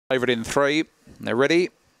Favourite in 3. They're ready.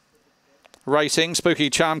 Racing, Spooky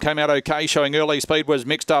Charm came out okay, showing early speed was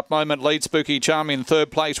Mixed Up Moment. Lead Spooky Charm in 3rd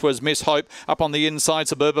place was Miss Hope. Up on the inside,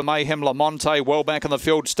 Suburban Mayhem, Lamonte. Well back in the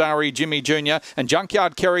field, Starry, Jimmy Jr. And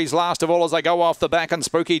Junkyard Kerry's last of all as they go off the back. And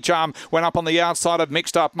Spooky Charm went up on the outside of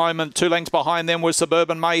Mixed Up Moment. 2 lengths behind them was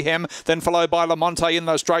Suburban Mayhem. Then followed by Lamonte in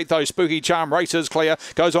the straight though. Spooky Charm races clear.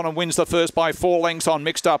 Goes on and wins the first by 4 lengths on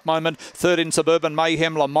Mixed Up Moment. 3rd in Suburban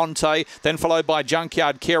Mayhem, Lamonte. Then followed by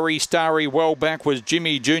Junkyard Kerry, Starry. Well back was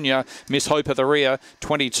Jimmy Jr. Miss Hope at the rear,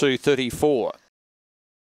 22.34.